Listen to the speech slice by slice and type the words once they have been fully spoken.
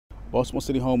Baltimore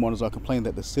City homeowners are complaining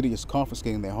that the city is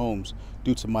confiscating their homes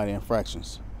due to minor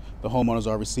infractions. The homeowners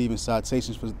are receiving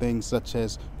citations for things such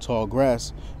as tall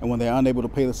grass, and when they are unable to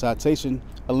pay the citation,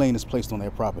 a lien is placed on their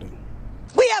property.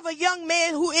 We have a young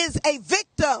man who is a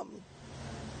victim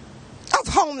of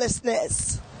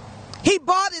homelessness. He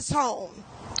bought his home.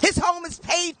 His home is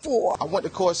paid for. I went to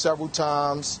court several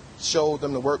times, showed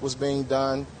them the work was being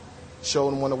done,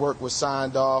 showed them when the work was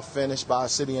signed off, finished by a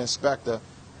city inspector,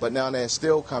 but now they're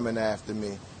still coming after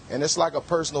me. And it's like a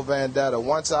personal vendetta.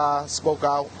 Once I spoke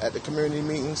out at the community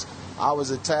meetings, I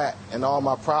was attacked and all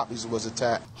my properties was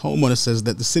attacked. Homeowner says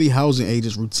that the city housing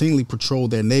agents routinely patrol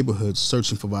their neighborhoods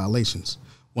searching for violations.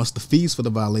 Once the fees for the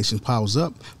violation piles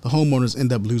up, the homeowners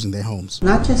end up losing their homes.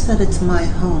 Not just that it's my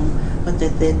home, but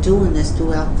that they're doing this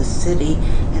throughout the city,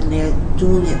 and they're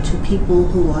doing it to people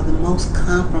who are the most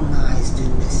compromised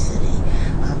in this city.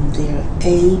 They're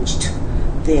aged,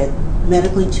 they're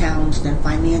medically challenged, and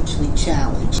financially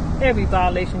challenged. Every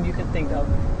violation you can think of,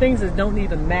 things that don't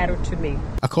even matter to me.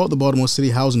 I called the Baltimore City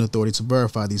Housing Authority to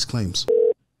verify these claims.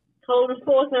 Code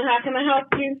enforcement, how can I help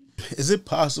you? Is it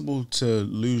possible to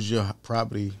lose your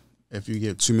property if you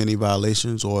get too many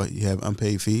violations or you have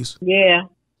unpaid fees? Yeah.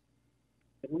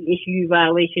 We issue you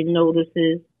violation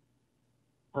notices,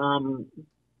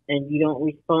 and you don't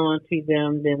respond to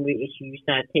them, then we issue you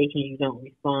citations. You don't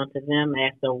respond to them.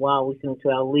 After a while, we send them to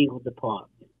our legal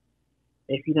department.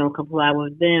 If you don't comply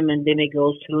with them, and then it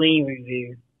goes to lien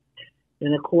review,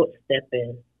 then the court step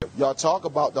in. Y'all talk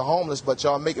about the homeless, but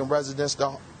y'all making residents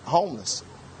homeless.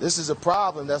 This is a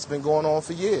problem that's been going on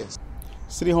for years.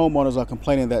 City homeowners are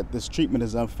complaining that this treatment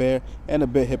is unfair and a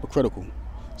bit hypocritical,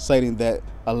 citing that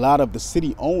a lot of the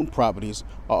city-owned properties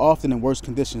are often in worse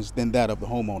conditions than that of the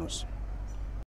homeowners.